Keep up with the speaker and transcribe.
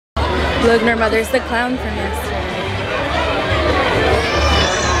Look, Norma, there's the clown from yesterday.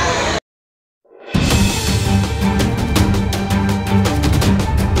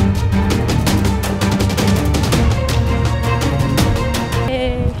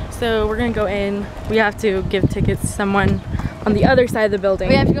 Hey, so we're gonna go in. We have to give tickets to someone on the other side of the building.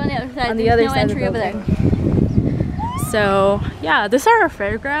 We have to go on the other side. On the other side of the building. Over there. So yeah, this are our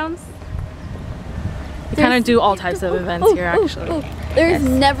fairgrounds. We kind of do all types of events here, actually. There's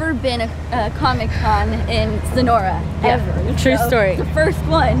never been a Comic-Con in Sonora, ever. True story. The first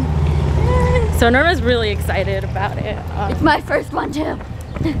one. So Norma's really excited about it. It's my first one too.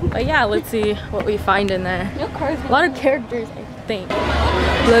 But yeah, let's see what we find in there. No cars. A lot of characters, I think.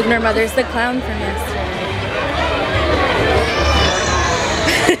 Look, Norma, there's the clown from yesterday.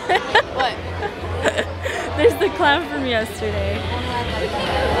 What? There's the clown from yesterday.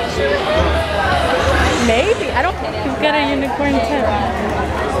 Maybe. I don't think we've got a unicorn too.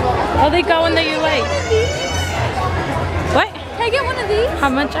 Oh, they got one that you like. What? Can I get one of these? How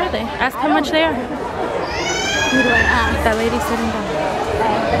much are they? Ask how much they are. Who do I ask? That lady sitting down.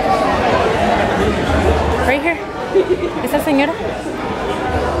 Right here. Esa señora.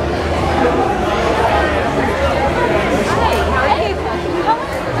 Hey, how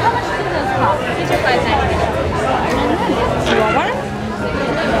much do those cost? These are $5.99. You want one?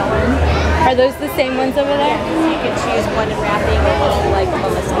 Are those the same ones over there? You can choose one in wrapping or one like on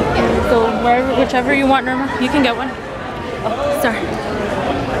So whichever you want, Norma, you can get one. Oh, sorry.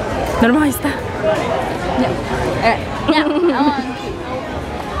 Norma, ahí está. No. Alright. Yeah.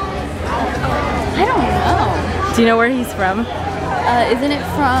 I don't know. Do you know where he's from? Isn't it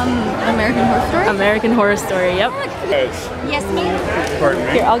from American Horror Story? American Horror Story, yep. Yes, ma'am. Pardon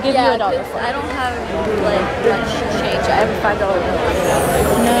me? Here, I'll give you $1. I don't have like much change. I have a $5 bill.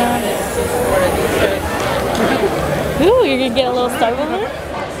 No. Ooh, you're gonna get a little star balloon?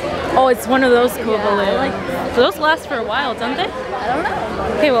 Oh, it's one of those cool balloons. I like So those last for a while, don't they? I don't know.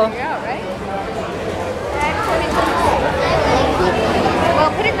 Okay, well. You're out, right?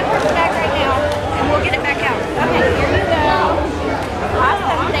 Well, put it in the first bag right now, and we'll get it back out. Okay, here you go.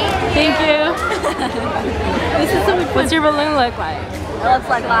 Awesome, Thank you. This is so much fun. What's your balloon look like? It looks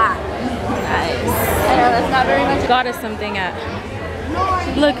like that. Nice. I know that's not very much. Got us something at.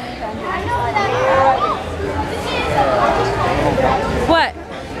 Look. What?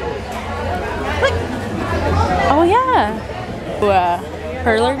 Look. Oh yeah.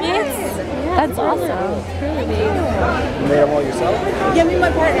 Perler beads? That's awesome. Perler beads. You made them all yourself? Give me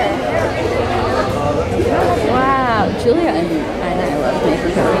my partner. Wow, Julia and I love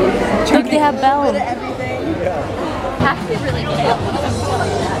making her. Look, they have bells. Have to be really good.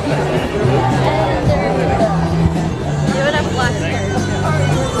 You would have black hair.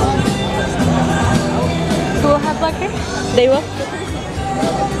 Who will have black hair? They will?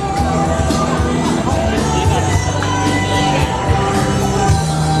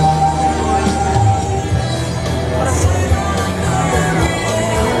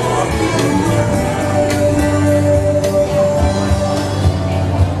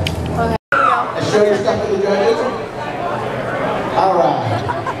 Show your stuff to the judges. All right.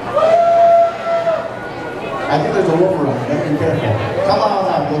 I think there's a wolf around. You have to be careful. Come on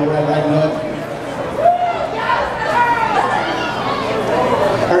out, Little Red Riding Hood.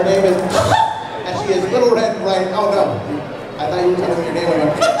 Her name is, and she is Little Red Riding. Oh no, I thought you were telling me your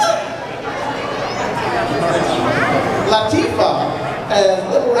name. Latifah as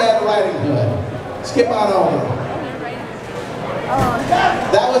Little Red Riding Hood. Skip on over.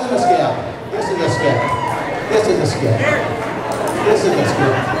 That wasn't a scale. This is a skip. This is a skip. This is a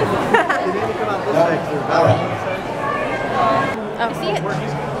skip. No? All right. Oh, see it?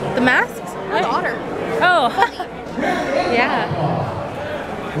 The masks? My daughter. Oh. Yeah.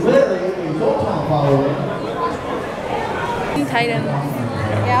 Literally, a full-time follower. Titan.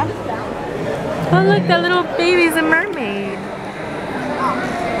 Yeah. Oh look, that little baby's a mermaid.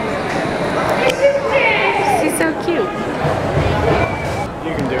 She's so cute.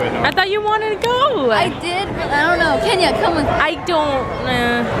 You can do it. No? I thought you wanted to go. I did, but I don't know. Kenya, come with. I don't.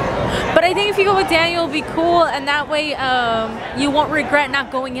 But I think if you go with Daniel, it'll be cool, and that way you won't regret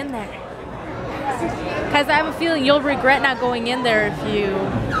not going in there. Because I have a feeling you'll regret not going in there if you.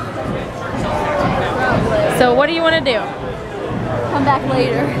 So what do you want to do? Come back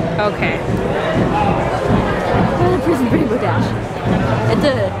later. Okay. The Prison Rainbow Dash.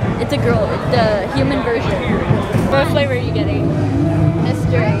 It's a girl. It's the human version. What flavor are you getting?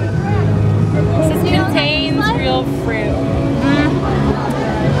 Mystery. This contains real fruit.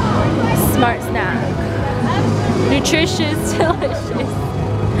 Smart snack. Nutritious, delicious.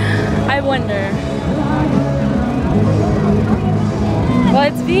 I wonder. Oh,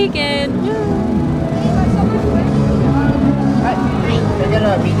 it's vegan. Woo. Can I get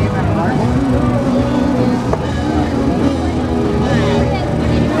a medium and a large?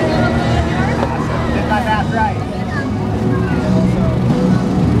 Did my math right.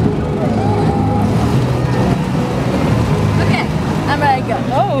 Okay, I'm ready to go.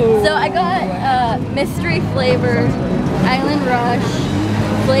 Oh. So I got mystery flavor, Island Rush,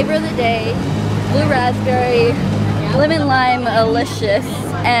 flavor of the day, blue raspberry, lemon lime delicious,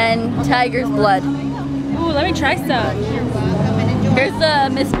 and tiger's blood. Ooh, let me try some. Here's the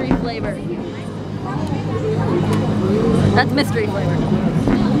mystery flavor. That's mystery flavor.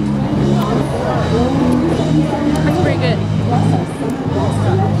 That's pretty good.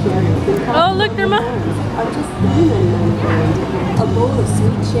 Oh, look, Norma. A bowl of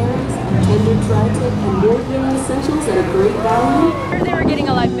sweet cherries, tender tri-tip, and more healing essentials at a great value. I heard they were getting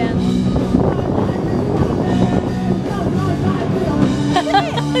a live band.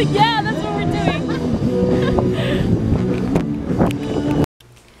 Yeah, that's what we're doing.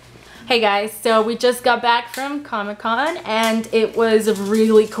 Hey guys, so we just got back from Comic-Con and it was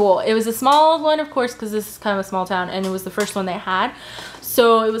really cool. It was a small one, of course, because this is kind of a small town, and it was the first one they had.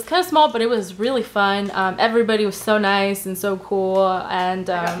 So it was kind of small, but it was really fun. Everybody was so nice and so cool, and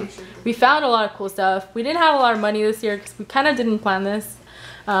we found a lot of cool stuff. We didn't have a lot of money this year because we kind of didn't plan this.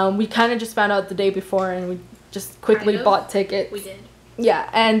 We kind of just found out the day before, and we just quickly bought tickets. We did. Yeah,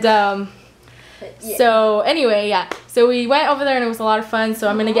 and so anyway, yeah, so we went over there and it was a lot of fun. So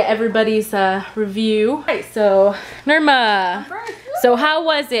I'm gonna get everybody's review. All right, so Nirma, so how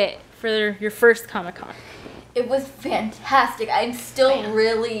was it for your first Comic-Con? It was fantastic. I'm still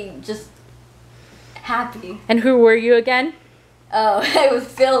really just happy. And who were you again? Oh, I was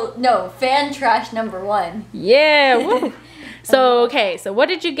fan trash #1. Yeah. Woo. So okay, so what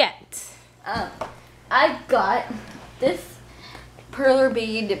did you get? I got this perler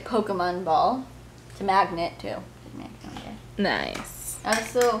bead Pokemon ball. It's a magnet too. Nice.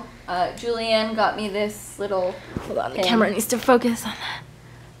 Also, Julianne got me this little. Hold on, the pin. camera needs to focus on that.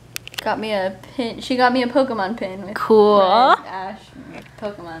 Got me a pin. She got me a Pokemon pin with Cool. Red, Ash,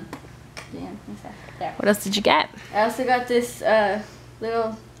 Pokemon. Yeah, there. What else did you get? I also got this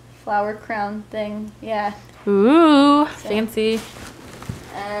little flower crown thing. Yeah. Ooh, fancy.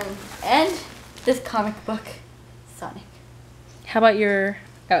 And this comic book, Sonic. How about your?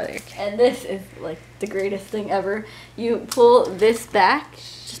 Oh, there. And this is like the greatest thing ever. You pull this back,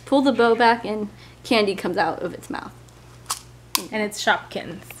 just pull the bow back, and candy comes out of its mouth. And it's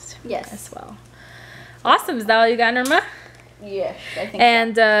Shopkins. Yes. As well. Awesome. Is that all you got, Norma? Yes, I think.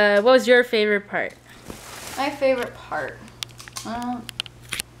 And what was your favorite part? My favorite part. I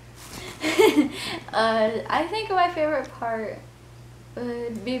think my favorite part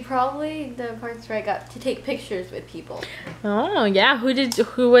would be probably the parts where I got to take pictures with people. Oh yeah,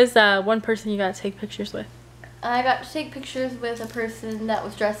 who was one person you got to take pictures with? I got to take pictures with a person that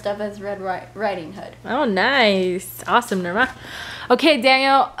was dressed up as Red Riding Hood. Oh nice, awesome, Norma. Okay,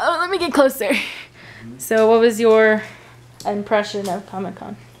 Daniel, let me get closer. So what was your impression of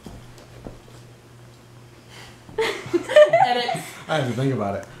Comic-Con? I had to think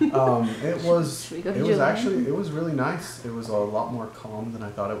about it. It was really nice. It was a lot more calm than I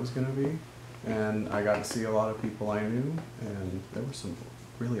thought it was going to be, and I got to see a lot of people I knew, and there were some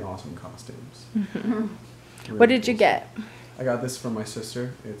really awesome costumes. Mm-hmm. Really What did you cool get? stuff. I got this from my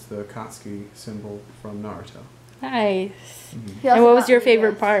sister. It's the Katsuki symbol from Naruto. Nice. Mm-hmm. And what was your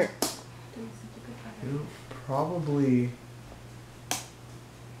favorite part? You know, probably.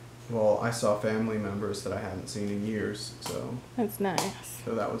 Well, I saw family members that I hadn't seen in years, so. That's nice.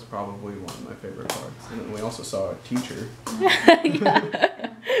 So that was probably one of my favorite parts. And then we also saw a teacher.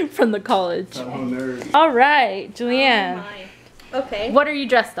 From the college. That little nerd. All right, Julianne. Okay. What are you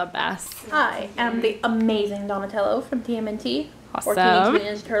dressed up as? I am the amazing Donatello from TMNT. Or Awesome. Teenage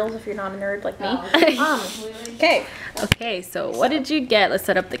Mutant Ninja Turtles if you're not a nerd like me. Okay. Okay, so what did you get? Let's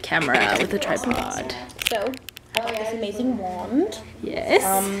set up the camera with the tripod. So, I got this amazing wand. Yes.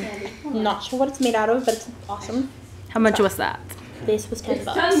 Not sure what it's made out of, but it's awesome. How much was that? This was $10,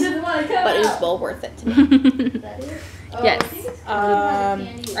 but it was well worth it to me. Yes.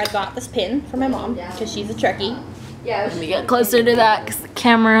 I got this pin for my mom because she's a Trekkie. Let me get closer to that because the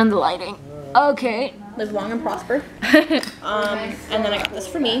camera and the lighting. Okay. Live long and prosper. And then I got this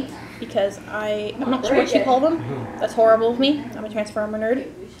for me because I'm not sure what she called them. That's horrible of me. I'm a Transformer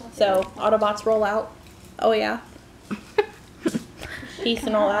nerd. So Autobots roll out. Oh yeah. Peace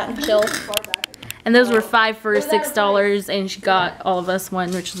and all that and chill. And those were 5 for $6, and she got all of us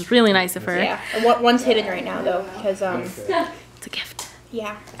one, which was really nice of her. Yeah. One's hidden right now though because It's a gift.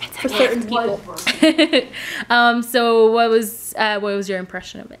 Yeah, for certain people. So what was your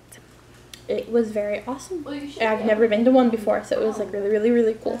impression of it? It was very awesome. I've never been to one before, so it was like really, really,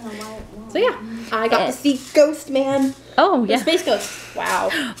 really cool. So yeah, I got to see Ghost Man. Oh The yeah, Space Ghost. Wow.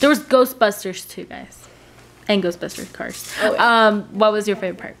 there was Ghostbusters too, guys, and Ghostbusters cars. Oh, yeah. What was your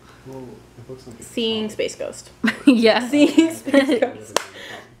favorite part? Well, it looks like it's Seeing Space Ghost. Yeah. Seeing Space Ghost.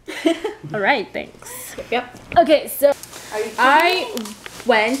 All right, thanks. Yep. Okay, so I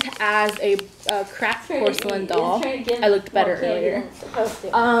went as a cracked porcelain doll. I looked better earlier.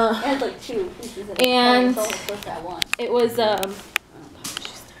 And like 2 pieces in it. And So it's only supposed to have one.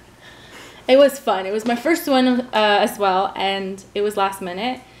 it was fun. It was my first one as well, and it was last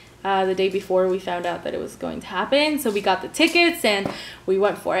minute. The day before we found out that it was going to happen, so we got the tickets and we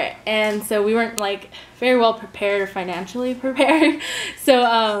went for it. And so we weren't like very well prepared or financially prepared,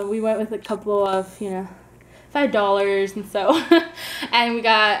 so we went with a couple of $5 and so and we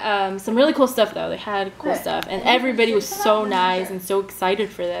got some really cool stuff though. They had cool stuff and everybody was so nice and so excited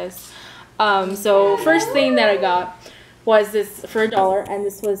for this. So first thing that I got was this for $1, and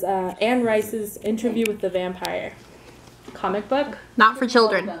this was Anne Rice's Interview with the Vampire comic book. Not for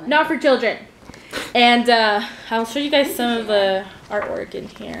children. Not for children. And I'll show you guys some of the artwork in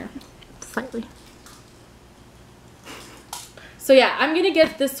here. Slightly. So yeah, I'm gonna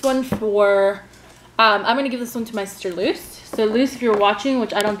get this one for I'm gonna give this one to my sister Luce. So Luce, if you're watching,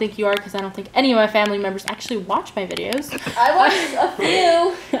 which I don't think you are because I don't think any of my family members actually watch my videos. I watched a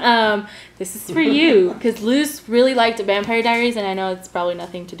few. This is for you because Luce really liked Vampire Diaries, and I know it's probably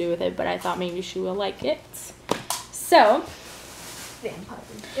nothing to do with it, but I thought maybe she will like it. So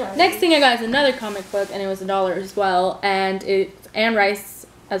next thing I got is another comic book, and it was $1 as well, and it's Anne Rice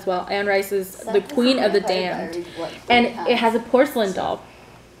as well. Anne Rice's The Queen of the Damned, and it has a porcelain doll.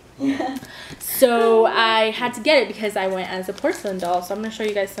 So I had to get it because I went as a porcelain doll. So I'm gonna show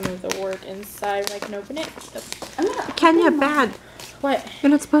you guys some of the work inside. If I can open it. Kenya, bad. What?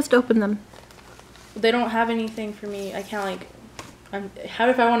 You're not supposed to open them. They don't have anything for me. I can't like. How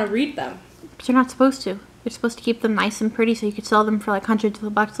if I want to read them? But you're not supposed to. You're supposed to keep them nice and pretty so you could sell them for like hundreds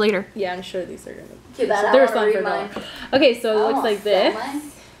of bucks later. Yeah, I'm sure these are gonna. Too bad I They're wanna some read for mine. $1. Okay, so it looks I like won't sell this, mine.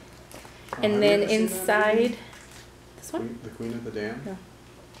 and then inside this one, The Queen of the Damned? Yeah.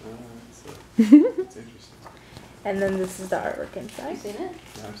 That's interesting. and then this is the artwork inside. You seen it?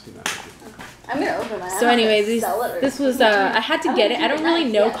 Yeah, I've seen that. I'm gonna open mine. So anyway, this was I had to get it. I don't really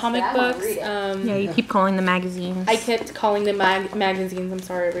know comic books. Yeah, you keep calling the magazines. I kept calling them magazines. I'm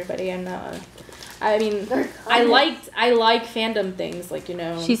sorry, everybody. And I mean, I like fandom things, like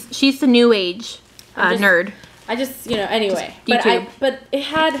She's the new age nerd. I just anyway. YouTube. But it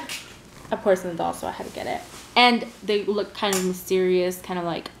had a porcelain doll, so I had to get it. And they look kind of mysterious, kind of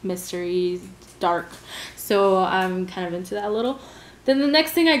like mystery, dark. So I'm kind of into that a little. Then the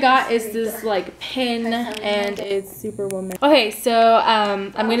next thing I got is this like pin, and it's Superwoman. Okay, so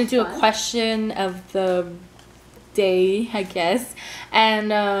I'm gonna do a question of the day, I guess.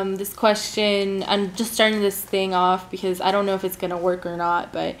 And this question, I'm just starting this thing off because I don't know if it's gonna work or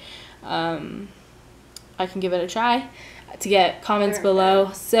not, but I can give it a try to get comments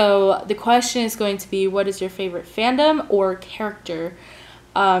below. So the question is going to be, what is your favorite fandom or character?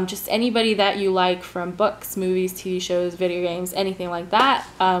 Just anybody that you like from books, movies, TV shows, video games, anything like that.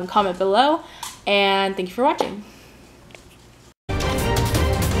 Comment below, and thank you for watching.